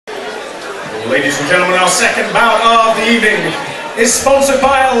Ladies and gentlemen, our second bout of the evening is sponsored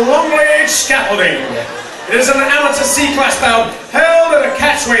by Long Range Scaffolding. It is an amateur C-class bout held at a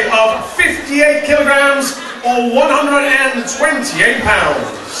catch weight of 58 kilograms or 128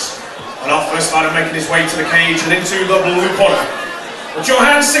 pounds. And our first fighter making his way to the cage and into the blue corner. Put your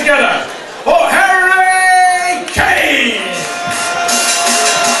hands together for Harry Kane!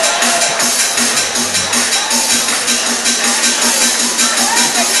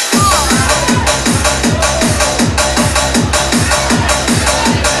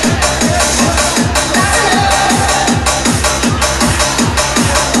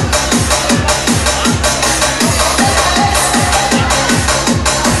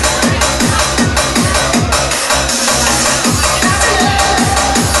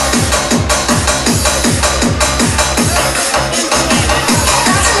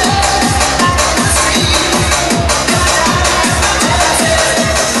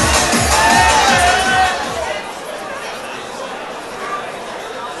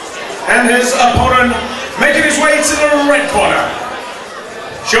 And his opponent making his way to the red corner.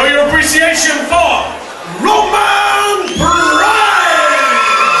 Show your appreciation for Roman Price!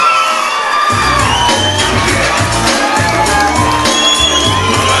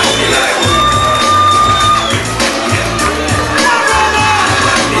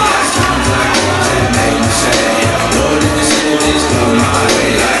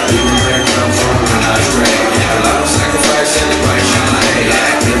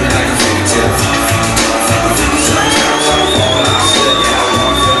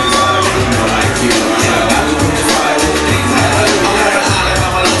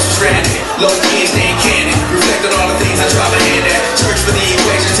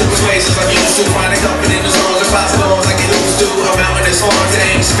 Finding comfort in the zones, impossible like it used to. A mountain is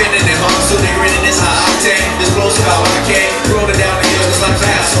haunting, spinning in harm, so they grinning this high octane. Explosive how I came, rolling down the hills just like a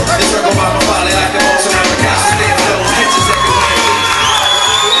hassle. They circle by my body like the most around the castle. Stay for those pictures everywhere.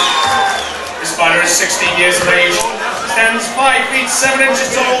 This fighter is 16 years of age, stands 5 feet 7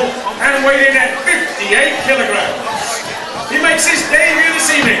 inches tall, and weighing at 58 kilograms. He makes his debut this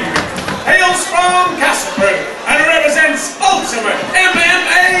evening, hails from Castleford, and represents Ultimate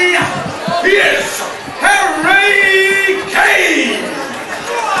MMA. He is Harry Kane!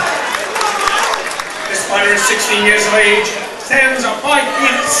 This fighter is 16 years of age, stands 5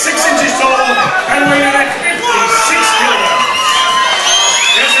 feet 6 inches tall, and weighing at 56 kilograms.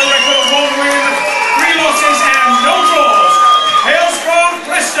 He has a record of 1 win, 3 losses, and no draws. Hails from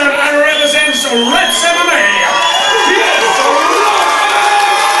Preston and represents Retribution MMA. He is Roman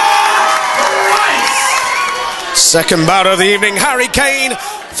Price! Second bout of the evening, Harry Kane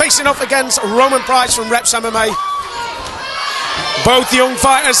facing off against Roman Price from Reps MMA. Both young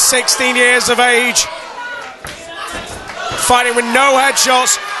fighters, 16 years of age. Fighting with no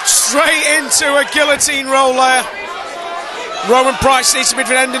headshots, straight into a guillotine roll there. Roman Price needs to be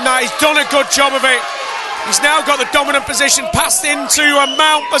defending that. He's done a good job of it. He's now got the dominant position, passed into a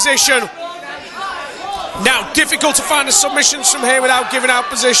mount position. Now difficult to find the submissions from here without giving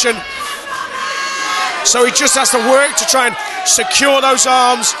out position. So he just has to work to try and secure those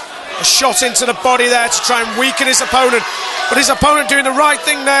arms. A shot into the body there to try and weaken his opponent. But his opponent doing the right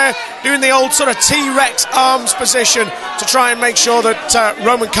thing there, doing the old sort of T-Rex arms position to try and make sure that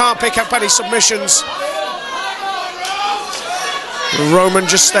Roman can't pick up any submissions. Roman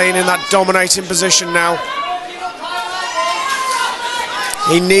just staying in that dominating position now.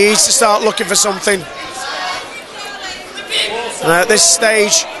 He needs to start looking for something. And at this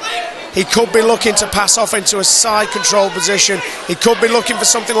stage, he could be looking to pass off into a side control position. He could be looking for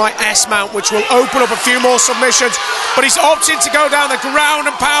something like S-mount, which will open up a few more submissions. But he's opted to go down the ground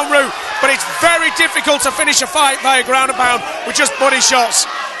and pound route. But it's very difficult to finish a fight via ground and pound with just body shots.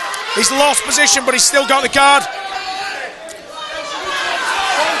 He's lost position, but he's still got the guard.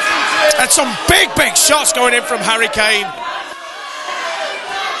 And some big, big shots going in from Harry Kane.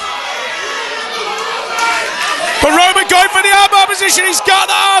 But Roman going for the armbar position. He's got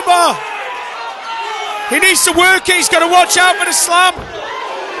the armbar. He needs to work it. He's got to watch out for the slam.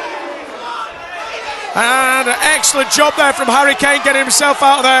 And an excellent job there from Harry Kane getting himself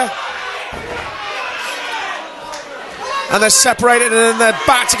out of there. And they're separated and then they're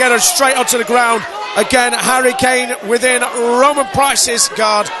back together straight onto the ground. Again, Harry Kane within Roman Price's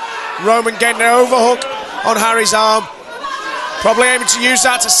guard. Roman getting an overhook on Harry's arm. Probably aiming to use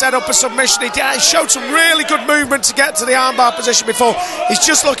that to set up a submission. He showed some really good movement to get to the armbar position before. He's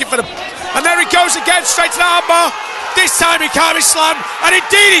just looking for the... And there he goes again, straight to the armbar. This time he can't be slammed. And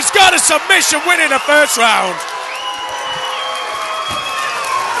indeed, he's got a submission win in the first round.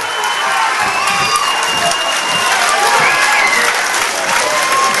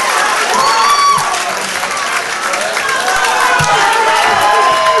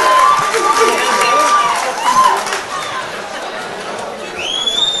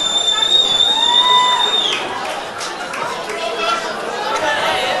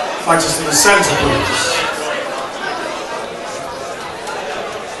 Fighters to the centre, please.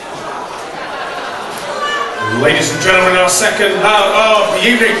 Ladies and gentlemen, our second bout of the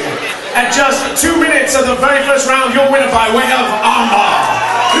evening. At just 2 minutes of the very first round, your winner by way of armbar,